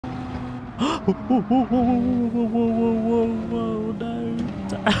Whoa, whoa, whoa, whoa, whoa, whoa, no.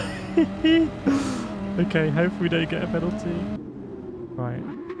 Okay, hopefully we don't get a penalty. Right.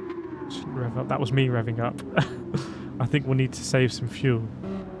 Shouldn't rev up. That was me revving up. I think we'll need to save some fuel.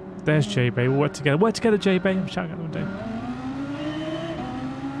 There's J-Bay. We'll work together. Work together, J-Bay. I'm shouting at them, Dave.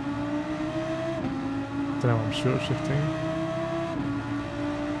 Don't know why I'm short shifting.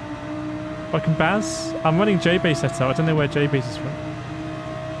 I can Baz. I'm running J-Bay setup. I don't know where J-Bay's is from.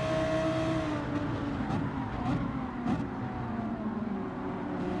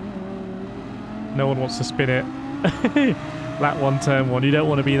 No one wants to spin it. That one turn one. You don't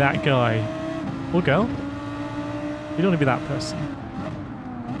want to be that guy. Or girl. You don't want to be that person.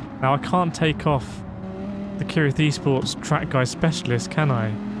 Now I can't take off the Kireth Esports track guy specialist, can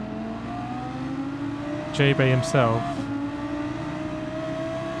I? J-Bay himself.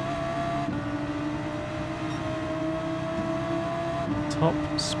 Top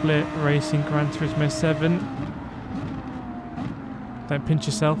split racing Gran Turismo 7. Don't pinch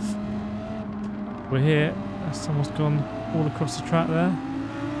yourself. We're here. Someone's gone all across the track there.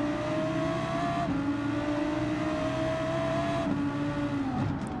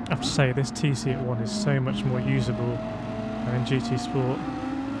 I have to say, this TC1 is so much more usable than GT Sport.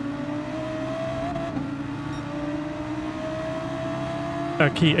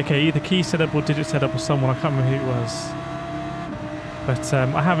 Okay, either key setup or digit setup or someone, I can't remember who it was. But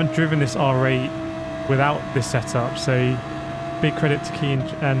I haven't driven this R8 without this setup, so big credit to key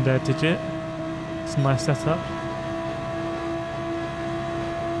and digit. It's a nice setup.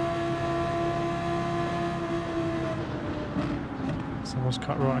 Someone's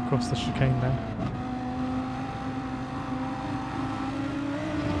cut right across the chicane there.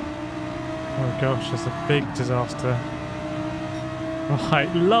 Oh gosh, that's a big disaster. Right,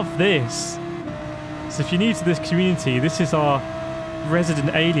 love this. So if you're new to this community, this is our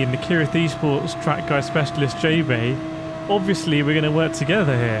resident alien, the Kireth Esports track guy specialist J-Bay. Obviously we're going to work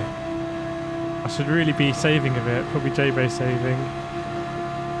together here. I should really be saving a bit, probably J-Bay saving.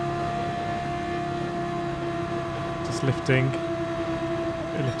 Just lifting.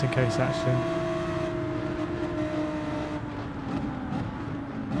 Lifting case action.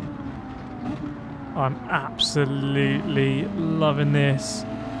 I'm absolutely loving this.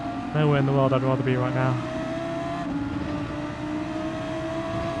 Nowhere in the world I'd rather be right now.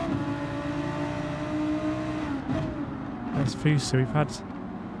 There's Fusa. We've had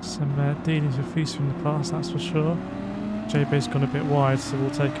some dealings with Fusa in the past, that's for sure. J-Bay's gone a bit wide, so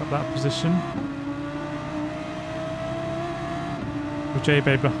we'll take up that position. With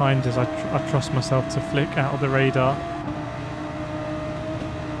J-Bay behind us, I trust myself to flick out of the radar.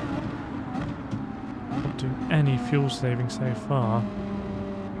 Not doing any fuel saving so far.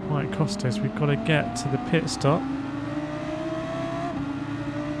 Might cost us. We've got to get to the pit stop.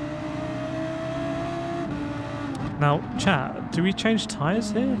 Now, chat, do we change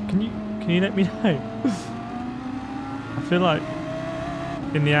tyres here? Can you let me know? I feel like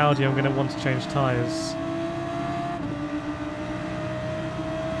in the Audi I'm going to want to change tyres.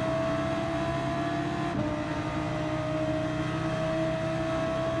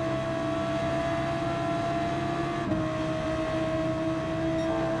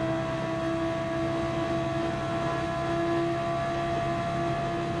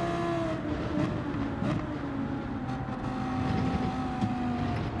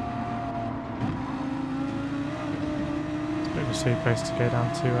 Sweet place to go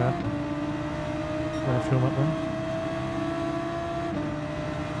down to where I film up there.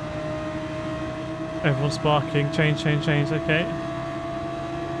 Everyone's sparking, change, okay.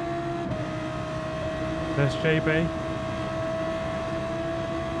 There's J-Bay.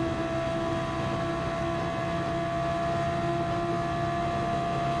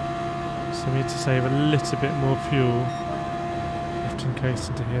 So we need to save a little bit more fuel. Lifting case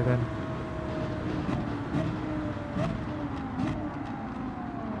into here then.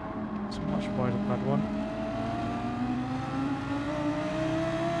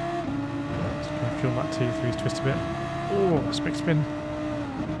 Feel that T3's twist a bit. Oh, that's a big spin.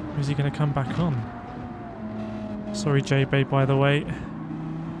 Is he going to come back on? Sorry, J-Bay, by the way.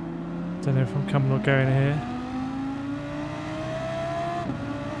 Don't know if I'm coming or going here.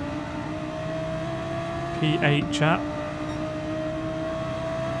 P8 chat.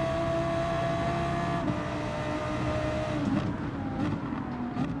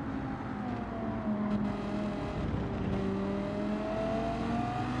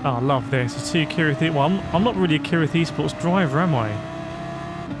 Oh, I love this. It's two Kireth. Well, I'm not really a Kireth Esports driver, am I?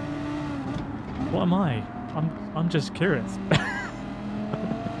 What am I? I'm just Kireth.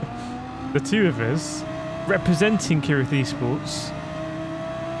 The two of us representing Kireth Esports.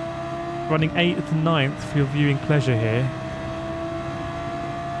 running 8th and 9th for your viewing pleasure here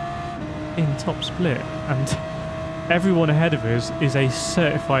in top split, and everyone ahead of us is a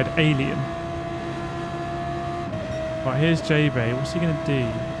certified alien. Right, here's J-Bay. What's he going to do?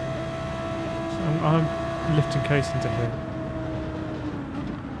 I'm lifting case into here.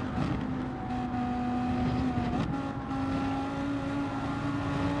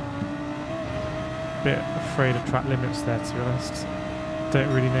 Bit afraid of track limits there, to be honest.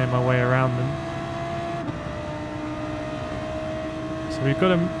 Don't really know my way around them. So we've got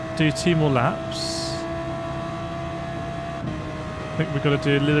to do 2 more laps. I think we've got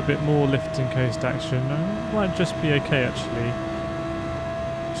to do a little bit more lift and coast action. It might just be okay actually.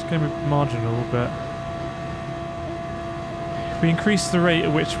 It's going to be marginal, but if we increase the rate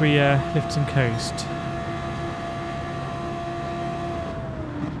at which we lift and coast,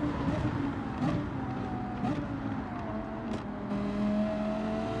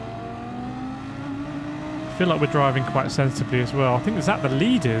 I feel like we're driving quite sensibly as well. I think is that the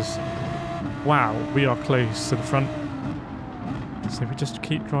leaders. Wow, we are close to the front. So we just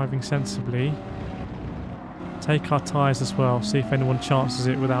keep driving sensibly. Take our tyres as well. See if anyone chances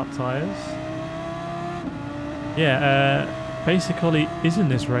it without tyres. Yeah, Basic Ollie is in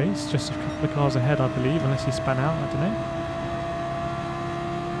this race. Just a couple of cars ahead, I believe, unless he span out. I don't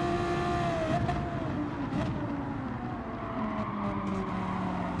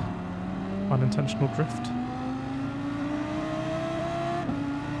know. Unintentional drift.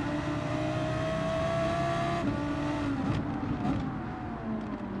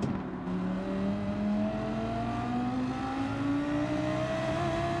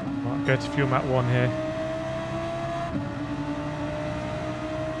 Right, go to fuel map 1 here.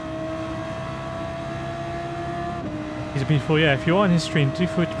 He's been for, yeah, if you are in his stream, do feel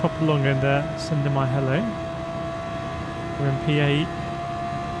free to pop along and send him my hello. We're in P8.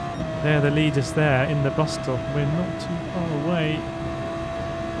 They're the leaders there in the bus stop. We're not too far away.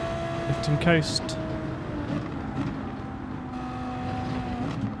 Lifting coast.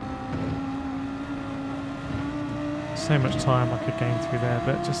 So much time I could gain through there,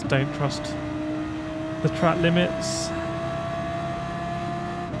 but just don't trust the track limits.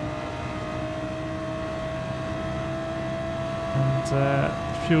 And the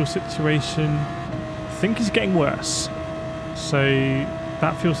fuel situation, I think, is getting worse. So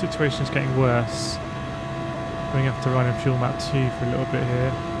that fuel situation is getting worse. We're going to have to run in fuel map 2 for a little bit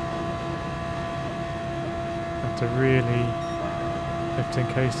here. Have to really lift and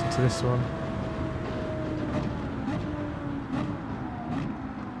coast into this one.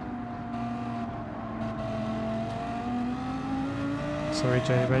 Sorry,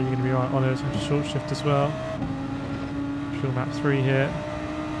 J-Bay, you're going to be right on it. Have to short shift as well. Fuel map 3 here.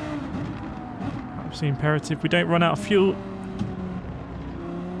 Absolutely imperative we don't run out of fuel.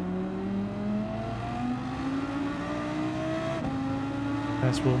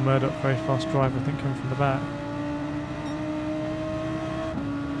 There's Will Murdoch, very fast driver, I think, coming from the back.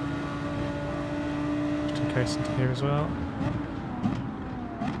 Just in case into here as well.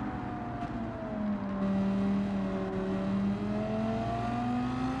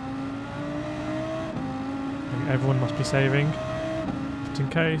 Everyone must be saving, just in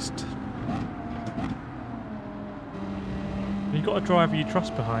case. You've got a driver you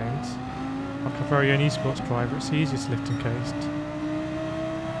trust behind, like a very own esports driver. It's easier to lift and coast.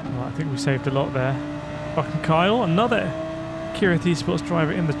 Right, I think we saved a lot there. Fucking Kyle, another Kireth esports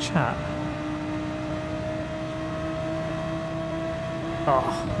driver in the chat.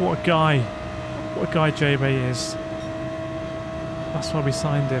 Oh, what a guy! What a guy J-Bay is. That's why we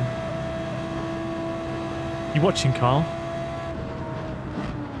signed him. You watching, Carl?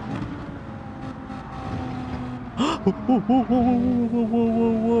 Whoa, whoa, whoa, whoa, whoa,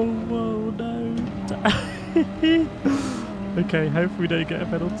 whoa, whoa, no. Okay, hopefully we don't get a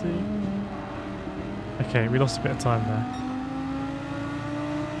penalty. Okay, we lost a bit of time there.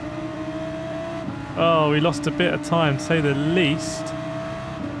 Oh, we lost a bit of time, to say the least.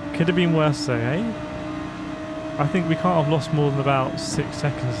 Could have been worse though, eh? I think we can't have lost more than about 6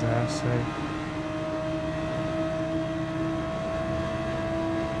 seconds there, so...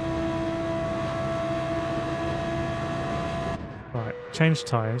 Change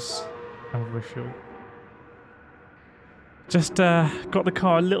tyres and refuel. Just got the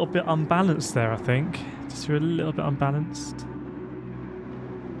car a little bit unbalanced there, I think. Just a little bit unbalanced.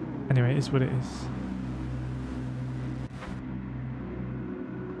 Anyway, it is what it is.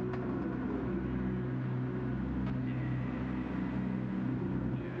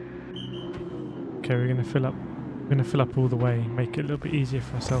 Okay, we're gonna fill up. We're gonna fill up all the way. Make it a little bit easier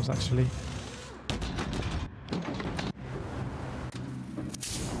for ourselves, actually.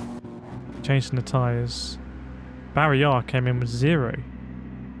 Changing the tyres. Barrier came in with 0.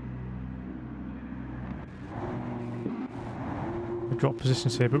 We drop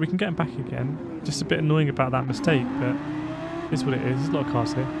positions here, but we can get them back again. Just a bit annoying about that mistake, but it's what it is. There's a lot of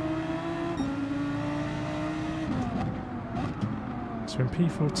cars here. So in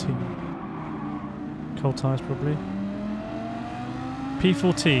P14. Cold tyres probably.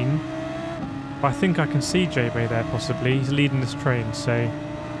 P14. But I think I can see J-Bay there possibly. He's leading this train, so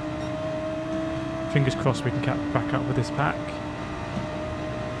fingers crossed we can get back up with this pack.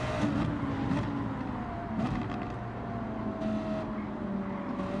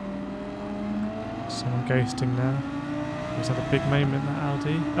 Someone ghosting there. He's had a big moment, that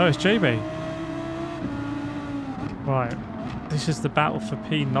Audi. Oh, it's J-Bay. Right. This is the battle for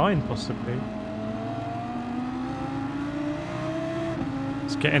P9 possibly.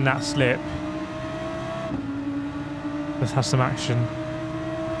 Let's get in that slip. Let's have some action.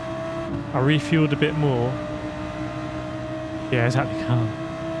 I refueled a bit more. Yeah, exactly.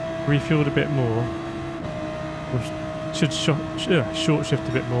 Refueled a bit more. Should short shift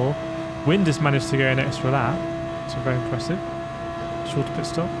a bit more. Wind has managed to go an extra lap. So very impressive. Shorter pit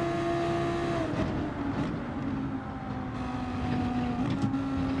stop.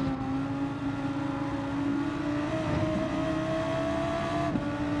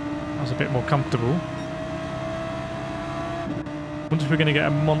 That was a bit more comfortable. Wonder if we're going to get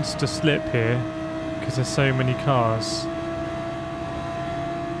a monster slip here because there's so many cars.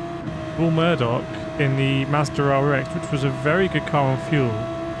 Paul Murdoch in the Mazda RX, which was a very good car on fuel.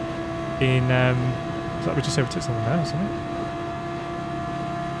 In it's like we just overtook someone there or something.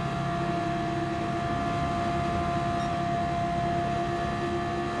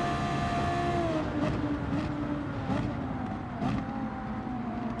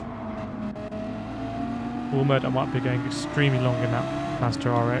 Paul Murdoch might be going extremely long in that Mazda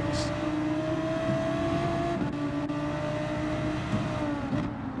RX.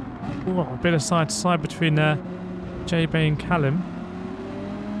 Ooh, a bit of side to side between J-Bay and Callum.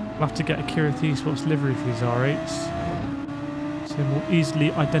 We'll have to get a Kireth Esports livery for these R8s, so more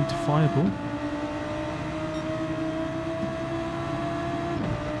easily identifiable.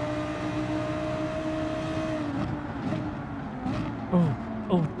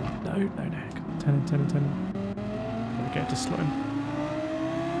 Oh, no. Turn in. We'll get it to slot him.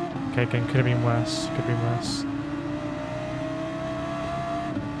 Okay, again, could have been worse. Could have been worse.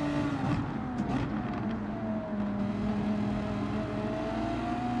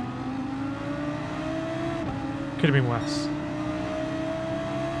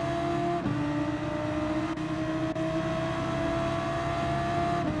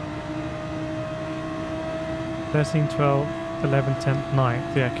 "13, 12, 11, 10th,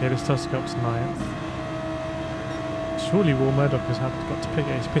 9th. Yeah, okay, this does go up to 9th. Surely Will Murdoch has got to pick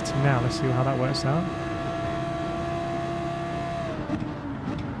it. He's pitting now. Let's see how that works out.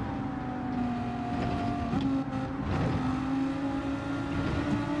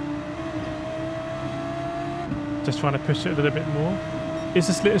 Just trying to push it a little bit more. Is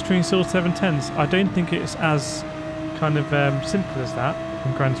the slitter string still 7/10ths? I don't think it's as kind of simple as that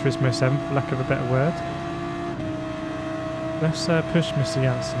in Gran Turismo 7, for lack of a better word. Let's push Mr.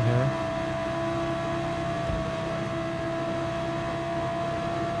 Janssen here.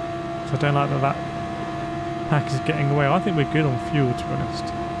 So I don't like that pack is getting away. I think we're good on fuel, to be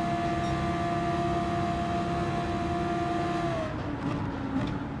honest.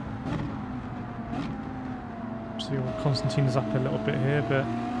 Constantine is up a little bit here, but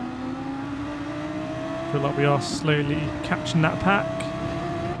I feel like we are slowly catching that pack.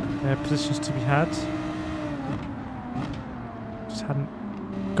 Positions to be had. Just hadn't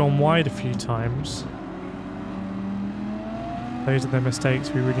gone wide a few times. Those are the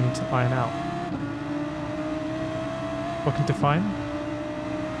mistakes we really need to iron out. Looking to find.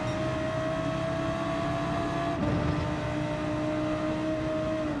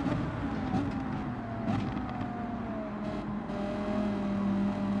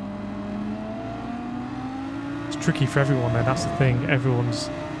 Tricky for everyone though, that's the thing. Everyone's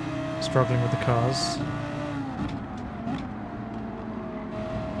struggling with the cars.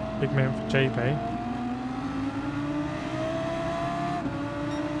 Big moment for J-Bay.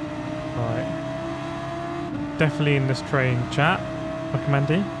 Right. Definitely in this train, chat. Welcome,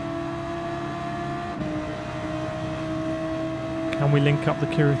 Andy. Can we link up the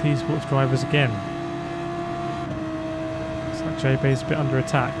Kireth Esports drivers again? Looks like J-Bay's a bit under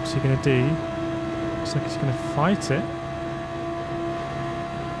attack. What's he going to do? Looks like he's going to fight it.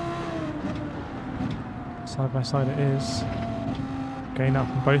 Side by side it is. Gain up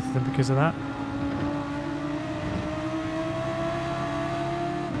on both of them because of that.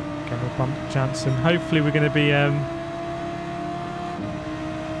 Again, we'll bump Jansen. Hopefully we're going to be...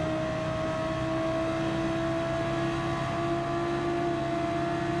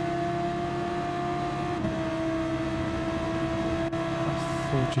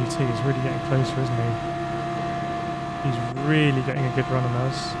 Full GT is really getting closer, isn't he? He's really getting a good run on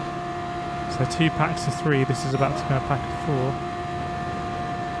us. So 2 packs of 3. This is about to go a pack of 4.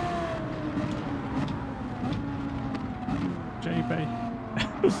 J-Bay.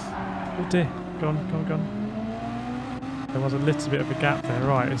 Oh dear. Gone. There was a little bit of a gap there.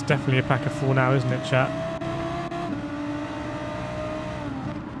 Right, it's definitely a pack of 4 now, isn't it, chat?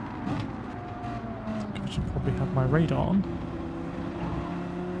 I think I should probably have my radar on.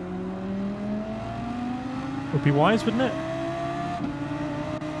 Would be wise, wouldn't it?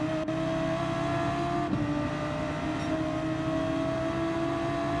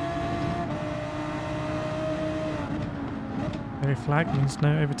 No flag means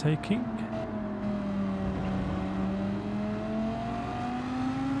no overtaking.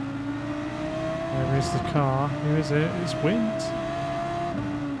 Where is the car? Who is it? It's Wind.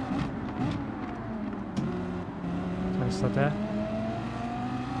 Close up there.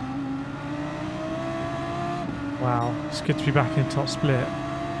 Wow, it's good to be back in top split.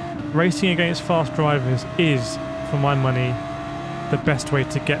 Racing against fast drivers is, for my money, the best way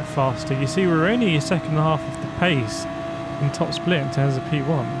to get faster. You see, we're only a second and a half of the pace in top split in terms of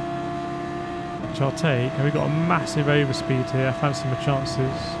P1, which I'll take. And we've got a massive overspeed here. I fancy my chances.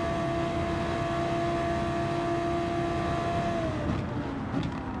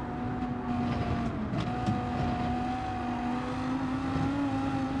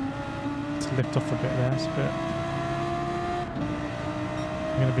 To lift off a bit there, it's a bit...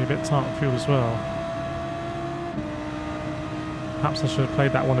 going to be a bit tight on fuel as well. Perhaps I should have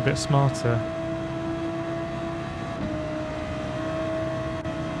played that one a bit smarter.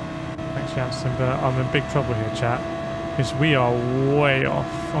 Thanks, Jansen, but I'm in big trouble here, chat. Because we are way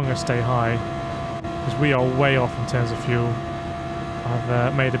off. I'm going to stay high. Because we are way off in terms of fuel.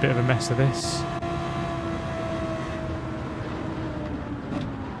 I've made a bit of a mess of this.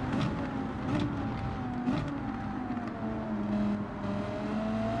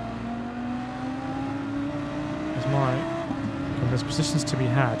 There's positions to be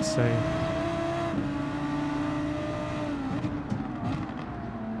had, so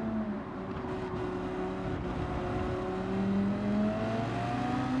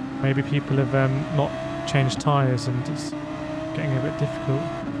maybe people have not changed tyres and it's getting a bit difficult.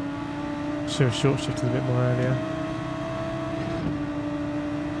 Should have short shifted a bit more earlier.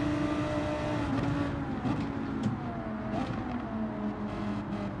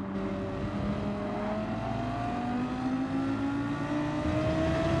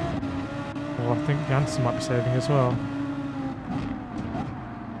 I think Jansen might be saving as well.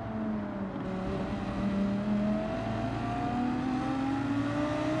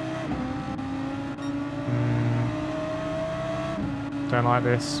 Don't like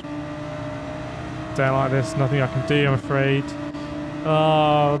this. Don't like this. Nothing I can do, I'm afraid.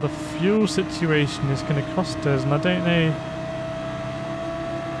 Oh, the fuel situation is going to cost us, and I don't know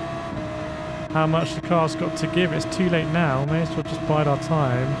how much the car's got to give. It's too late now. May as well just bide our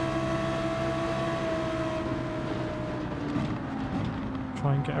time.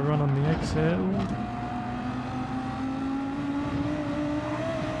 Try and get a run on the exit.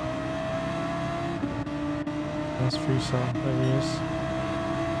 There's Fusa, there he is.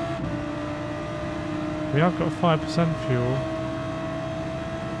 We have got 5% fuel.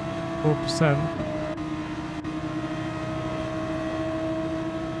 4%.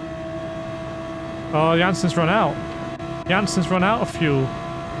 Oh, Jansen's run out. Jansen's run out of fuel.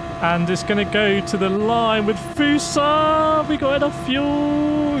 And it's going to go to the line with Fusa. We got enough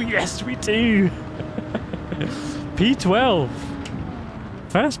fuel. Yes, we do. P12.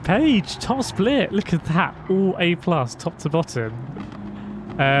 First page, top split. Look at that. All A+, top to bottom.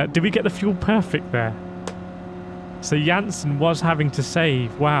 Did we get the fuel perfect there? So Jansen was having to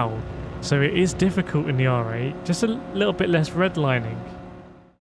save. Wow. So it is difficult in the R8. Just a little bit less redlining.